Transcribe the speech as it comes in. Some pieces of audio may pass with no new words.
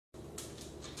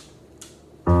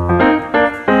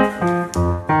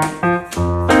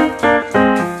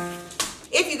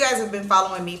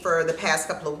following me for the past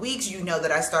couple of weeks, you know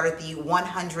that I started the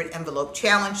 100 envelope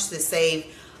challenge to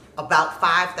save about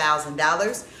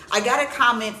 $5,000. I got a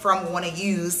comment from one of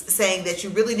you saying that you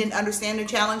really didn't understand the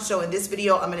challenge. So in this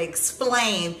video, I'm going to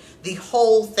explain the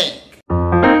whole thing.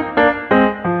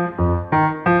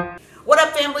 What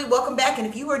up, family? Welcome back. And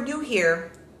if you are new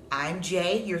here, I'm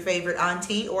Jay, your favorite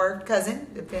auntie or cousin,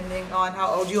 depending on how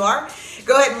old you are.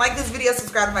 Go ahead and like this video,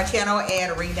 subscribe to my channel,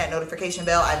 and ring that notification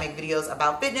bell. I make videos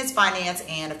about fitness, finance,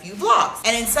 and a few vlogs.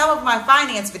 And in some of my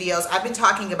finance videos, I've been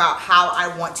talking about how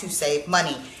I want to save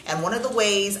money. And one of the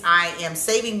ways I am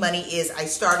saving money is I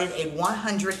started a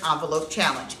 100 envelope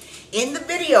challenge. In the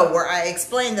video where I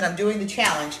explained that I'm doing the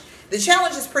challenge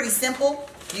is pretty simple.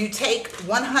 You take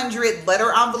 100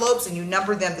 letter envelopes and you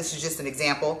number them. This is just an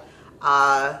example.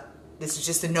 This is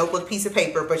just a notebook piece of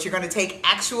paper, but you're going to take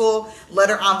actual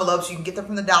letter envelopes. You can get them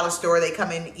from the dollar store. They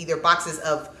come in either boxes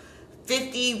of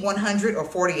 50, 100, or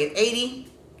 40 and 80.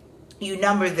 You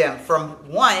number them from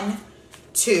 1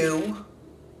 to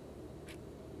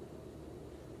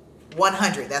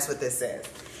 100. That's what this says.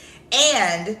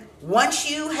 And once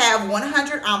you have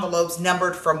 100 envelopes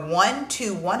numbered from 1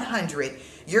 to 100,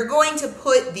 you're going to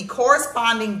put the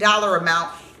corresponding dollar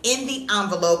amount in the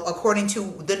envelope according to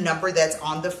the number that's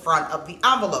on the front of the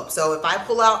envelope. So if I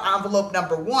pull out envelope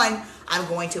number 1, I'm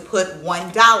going to put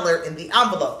 $1 in the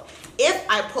envelope. If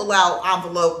I pull out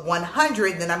envelope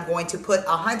 100, then I'm going to put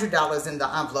 $100 in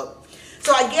the envelope.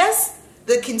 So I guess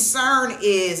the concern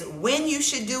is when you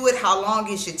should do it, how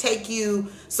long it should take you,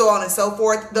 so on and so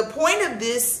forth. The point of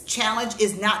this challenge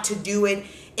is not to do it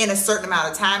in a certain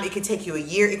amount of time. It can take you a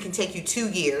year, it can take you 2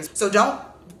 years. So don't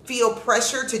feel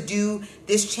pressure to do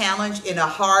this challenge in a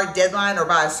hard deadline or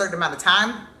by a certain amount of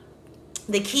time.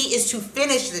 The key is to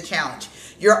finish the challenge.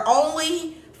 Your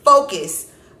only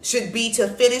focus should be to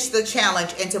finish the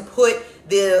challenge and to put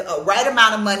the right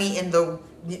amount of money in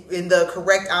the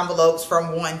correct envelopes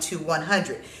from 1 to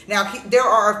 100. Now, there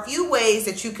are a few ways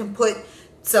that you can put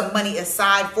some money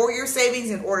aside for your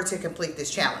savings in order to complete this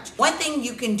challenge. One thing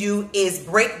you can do is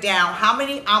break down how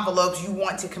many envelopes you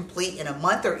want to complete in a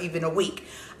month or even a week.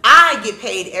 I get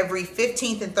paid every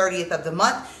 15th and 30th of the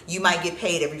month. You might get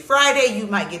paid every Friday. You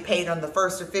might get paid on the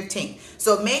 1st or 15th.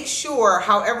 So make sure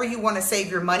however you want to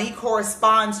save your money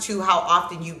corresponds to how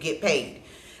often you get paid.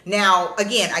 Now,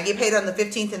 again, I get paid on the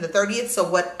 15th and the 30th. So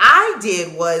what I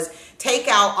did was take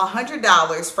out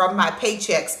 $100 from my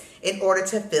paychecks in order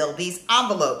to fill these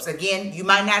envelopes. Again, you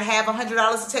might not have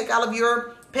 $100 to take out of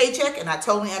your paycheck, and I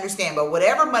totally understand, but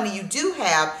whatever money you do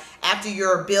have after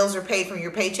your bills are paid from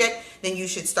your paycheck, then you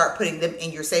should start putting them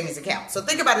in your savings account. So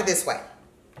think about it this way.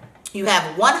 You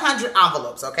have 100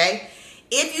 envelopes, okay?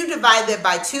 If you divide that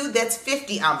by 2, that's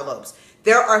 50 envelopes.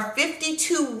 There are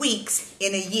 52 weeks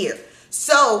in a year.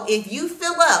 So if you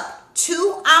fill up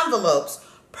 2 envelopes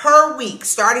per week,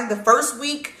 starting the first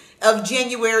week of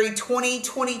January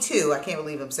 2022, I can't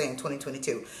believe I'm saying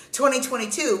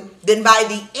 2022, then by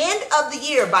the end of the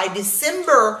year, by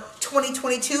December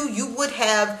 2022, you would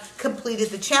have completed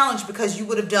the challenge because you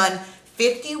would have done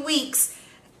 50 weeks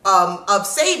of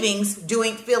savings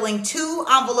filling 2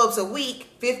 envelopes a week.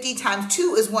 50 times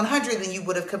 2 is 100, then you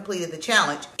would have completed the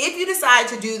challenge. If you decide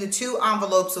to do the 2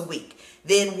 envelopes a week,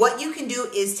 then what you can do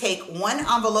is take 1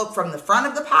 envelope from the front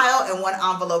of the pile and 1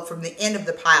 envelope from the end of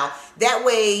the pile. That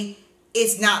way,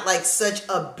 it's not like such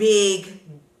a big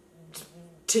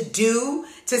to-do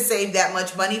to save that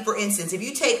much money. For instance, if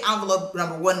you take envelope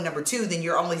number 1 and number 2, then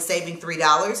you're only saving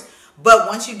 $3. But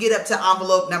once you get up to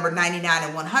envelope number 99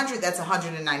 and 100, that's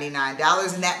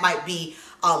 $199. And that might be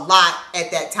a lot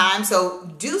at that time. So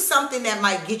do something that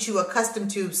might get you accustomed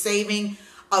to saving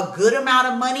a good amount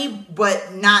of money,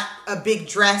 but not a big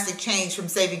drastic change from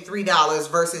saving $3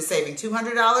 versus saving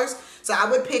 $200. So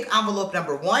I would pick envelope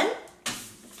number 1,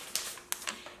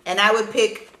 and I would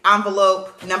pick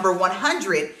envelope number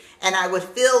 100, and I would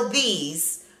fill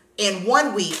these in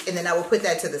 1 week, and then I would put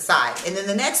that to the side. And then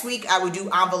the next week, I would do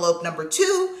envelope number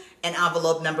 2 and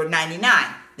envelope number 99.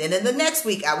 Then in the next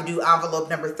week, I would do envelope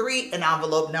number 3 and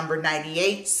envelope number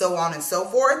 98, so on and so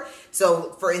forth.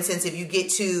 So for instance, if you get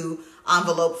to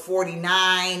envelope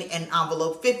 49 and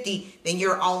envelope 50, then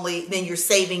you're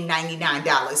saving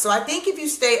 $99. So I think if you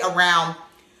stay around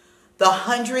the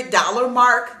 $100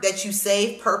 mark that you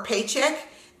save per paycheck,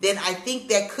 then I think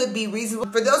that could be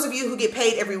reasonable. For those of you who get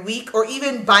paid every week or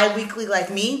even bi-weekly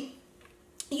like me,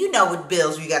 you know what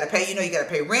bills you got to pay. You know you got to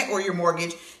pay rent or your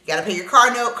mortgage. You got to pay your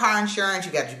car note, car insurance.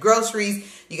 You got to do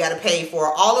groceries. You got to pay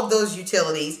for all of those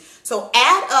utilities. So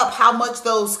add up how much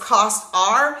those costs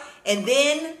are and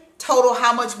then total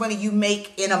how much money you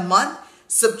make in a month.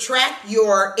 subtract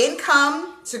your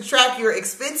income, subtract your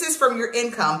expenses from your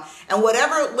income, and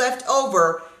whatever left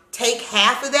over, take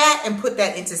half of that and put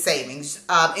that into savings,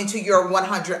 into your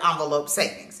 100 envelope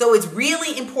savings. So it's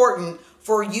really important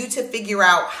for you to figure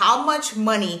out how much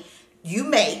money you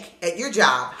make at your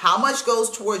job, how much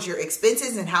goes towards your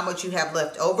expenses and how much you have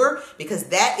left over, because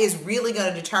that is really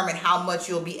going to determine how much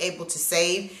you'll be able to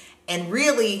save and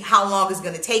really how long it's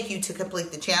going to take you to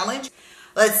complete the challenge.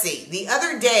 Let's see. The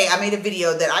other day I made a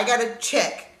video that I got a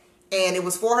check and it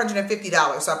was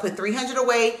 $450. So I put $300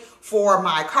 away for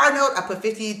my car note. I put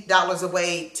 $50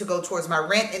 away to go towards my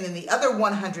rent. And then the other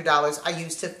 $100 I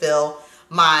used to fill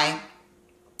my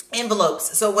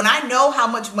envelopes. So when I know how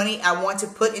much money I want to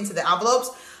put into the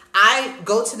envelopes, I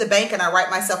go to the bank and I write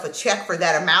myself a check for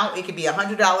that amount. It could be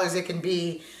 $100. It can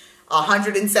be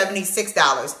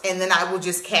 $176. And then I will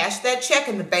just cash that check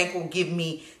and the bank will give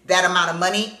me that amount of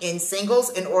money in singles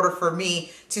in order for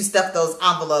me to stuff those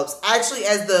envelopes. Actually,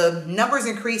 as the numbers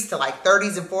increase to like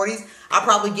 30s and 40s, I'll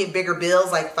probably get bigger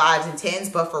bills like 5s and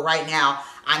 10s. But for right now,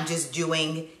 I'm just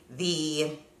doing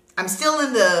I'm still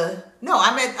in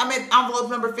I'm at envelope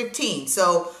number 15.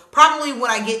 So probably when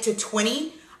I get to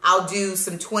 20, I'll do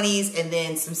some 20s and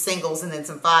then some singles and then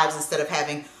some 5s instead of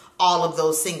having all of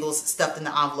those singles stuffed in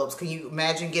the envelopes. Can you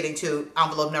imagine getting to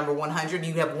envelope number 100?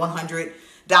 You have $100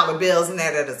 bills in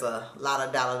there. That is a lot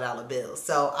of dollar bills.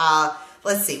 So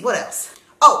let's see, what else?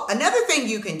 Oh, another thing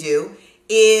you can do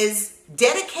is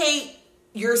dedicate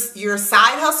your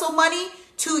side hustle money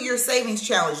to your savings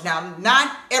challenge. Now,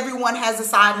 not everyone has a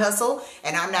side hustle,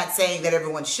 and I'm not saying that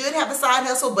everyone should have a side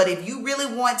hustle, but if you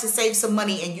really want to save some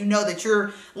money and you know that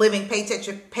you're living paycheck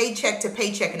to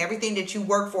paycheck and everything that you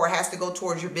work for has to go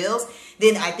towards your bills,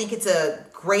 then I think it's a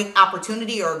great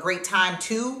opportunity or a great time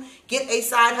to get a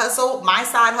side hustle. My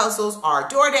side hustles are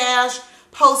DoorDash,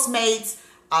 Postmates,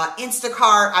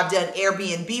 Instacart. I've done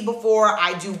Airbnb before.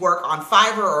 I do work on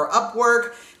Fiverr or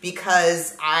Upwork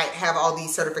because I have all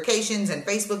these certifications and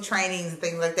Facebook trainings and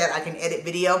things like that. I can edit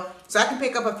video. So I can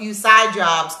pick up a few side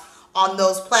jobs on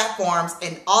those platforms,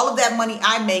 and all of that money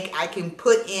I make, I can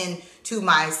put into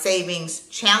my savings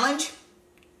challenge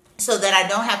so that I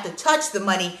don't have to touch the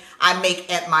money I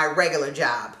make at my regular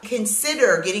job.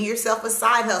 Consider getting yourself a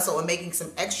side hustle and making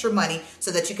some extra money so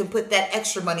that you can put that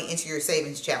extra money into your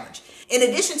savings challenge. In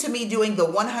addition to me doing the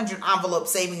 100 envelope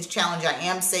savings challenge, I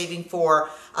am saving for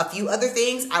a few other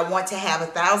things. I want to have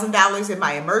 $1,000 in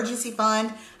my emergency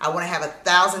fund. I want to have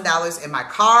 $1,000 in my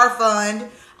car fund.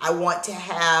 I want to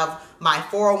have my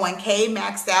 401k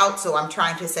maxed out, so I'm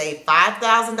trying to save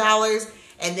 $5,000.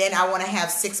 And then I want to have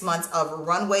 6 months of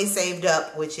runway saved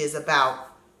up, which is about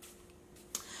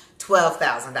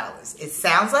 $12,000. It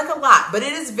sounds like a lot, but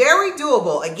it is very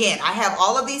doable. Again, I have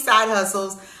all of these side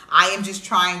hustles. I am just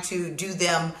trying to do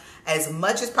them as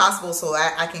much as possible so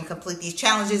I can complete these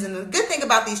challenges. And the good thing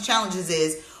about these challenges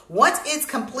is once it's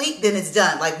complete, then it's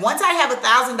done. Like once I have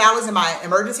 $1,000 in my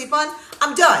emergency fund,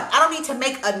 I'm done. I don't need to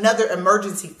make another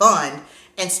emergency fund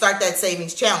and start that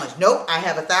savings challenge. Nope, I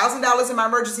have $1,000 in my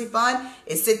emergency fund.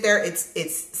 It's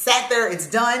sat there, it's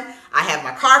done. I have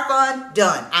my car fund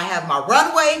done. I have my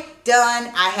runway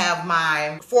done. I have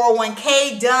my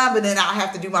 401k done, but then I'll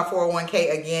have to do my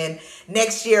 401k again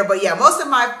next year. But yeah, most of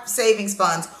my savings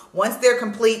funds, once they're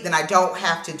complete, then I don't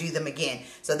have to do them again.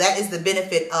 So that is the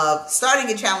benefit of starting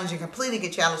a challenge and completing a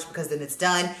challenge, because then it's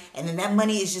done. And then that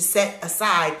money is just set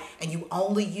aside and you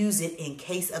only use it in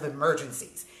case of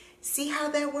emergencies. See how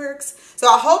that works? So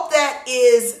I hope that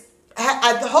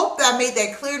I made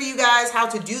that clear to you guys how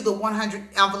to do the 100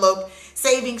 envelope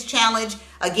savings challenge.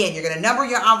 Again, you're going to number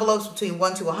your envelopes between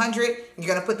 1 to 100. You're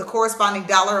going to put the corresponding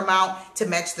dollar amount to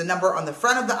match the number on the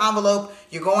front of the envelope.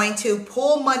 You're going to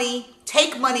pull money,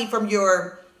 take money from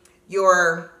your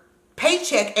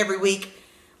paycheck every week.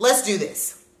 Let's do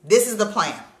this. This is the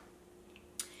plan.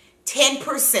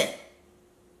 10%.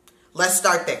 Let's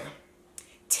start there.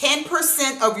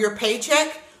 10% of your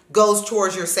paycheck goes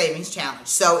towards your savings challenge.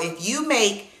 So if you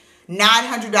make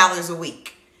 $900 a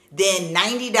week, then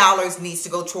 $90 needs to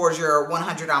go towards your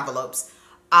 100 envelopes.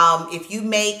 If you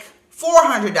make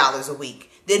 $400 a week,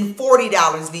 then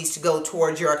 $40 needs to go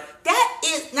towards your,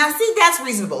 now see, that's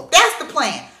reasonable. That's the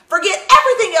plan. Forget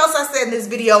everything else I said in this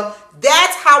video.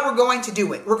 That's how we're going to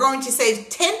do it. We're going to save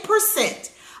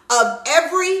 10% of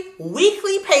every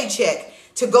weekly paycheck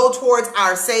to go towards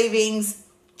our savings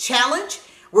challenge.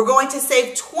 We're going to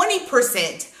save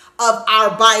 20% of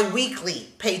our bi-weekly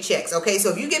paychecks. Okay, so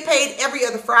if you get paid every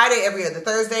other Friday, every other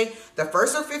Thursday, the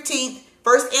 1st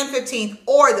and 15th,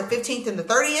 or the 15th and the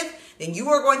 30th, then you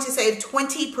are going to save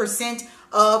 20%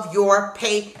 of your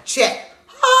paycheck.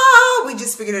 Oh, we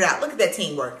just figured it out. Look at that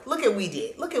teamwork. Look at what we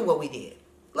did. Look at what we did.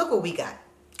 Look what we got.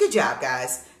 Good job,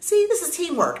 guys. See, this is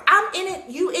teamwork. I'm in it.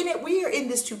 You in it. We are in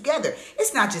this together.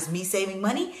 It's not just me saving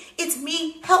money. It's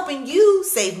me helping you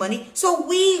save money so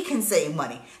we can save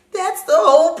money. That's the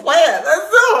whole plan. That's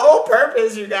the whole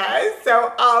purpose, you guys.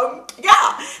 So,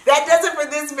 yeah, that does it for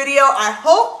this video. I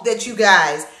hope that you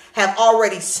guys have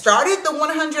already started the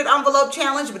 100 envelope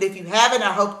challenge. But if you haven't,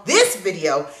 I hope this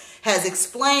video has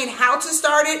explained how to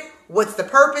start it, what's the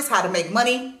purpose, how to make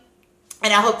money.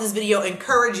 And I hope this video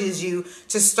encourages you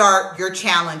to start your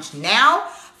challenge now.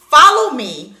 Follow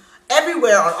me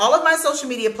everywhere on all of my social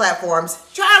media platforms.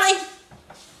 Charlie,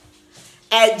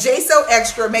 at JSO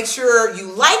Extra. Make sure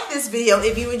you like this video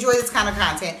if you enjoy this kind of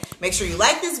content. Make sure you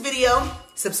like this video,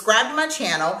 subscribe to my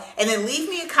channel, and then leave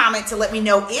me a comment to let me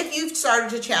know if you've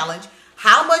started your challenge,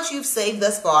 how much you've saved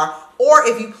thus far, or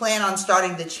if you plan on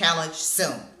starting the challenge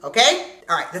soon. Okay?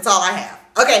 All right, that's all I have.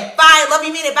 Okay, bye. Love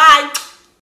you, mean it. Bye.